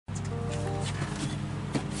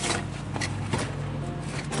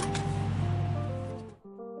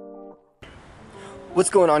What's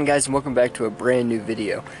going on, guys, and welcome back to a brand new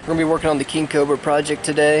video. We're going to be working on the King Cobra project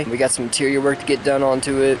today. We got some interior work to get done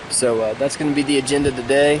onto it, so that's going to be the agenda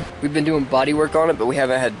today. We've been doing body work on it, but we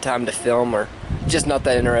haven't had time to film, or just not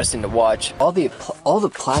that interesting to watch. All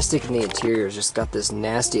the plastic in the interior has just got this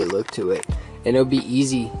nasty look to it, and it'll be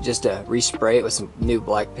easy just to respray it with some new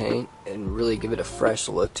black paint and really give it a fresh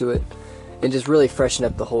look to it, and just really freshen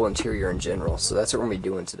up the whole interior in general. So that's what we're going to be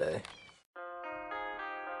doing today.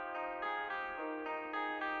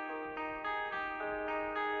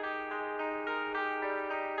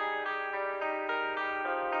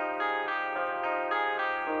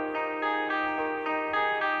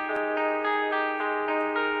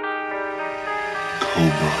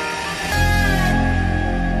 Cobra.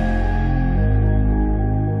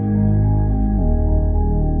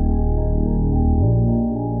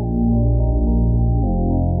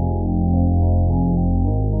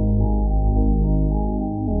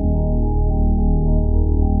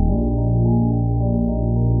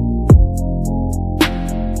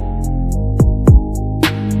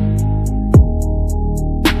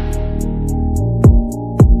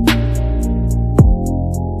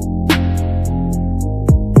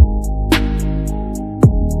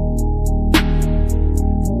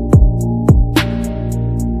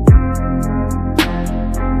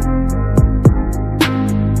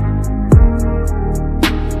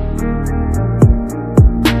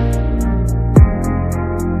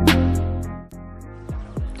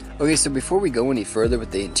 Okay, so before we go any further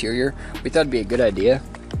with the interior, we thought it'd be a good idea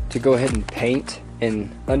to go ahead and paint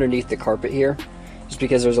underneath the carpet here, just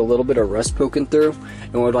because there's a little bit of rust poking through,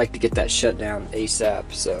 and we'd like to get that shut down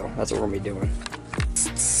ASAP, so that's what we're going to be doing.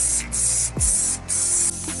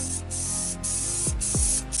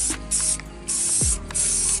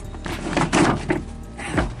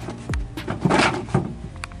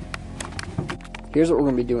 Here's what we're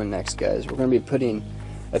going to be doing next, guys. We're going to be putting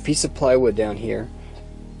a piece of plywood down here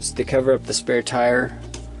to cover up the spare tire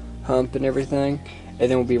hump and everything, and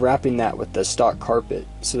then we'll be wrapping that with the stock carpet,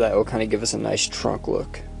 so that will kind of give us a nice trunk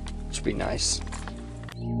look, which would be nice.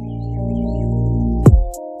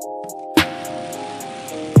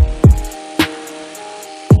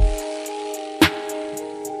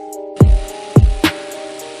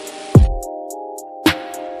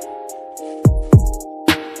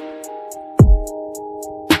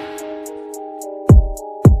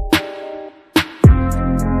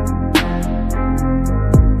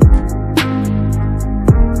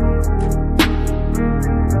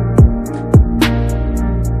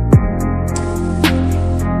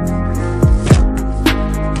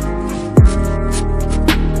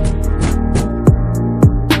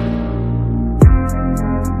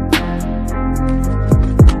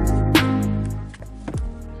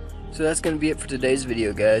 So that's going to be it for today's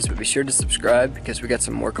video, guys, but be sure to subscribe because we got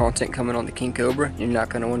some more content coming on the King Cobra and you're not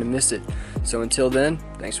going to want to miss it. So until then,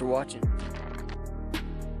 thanks for watching.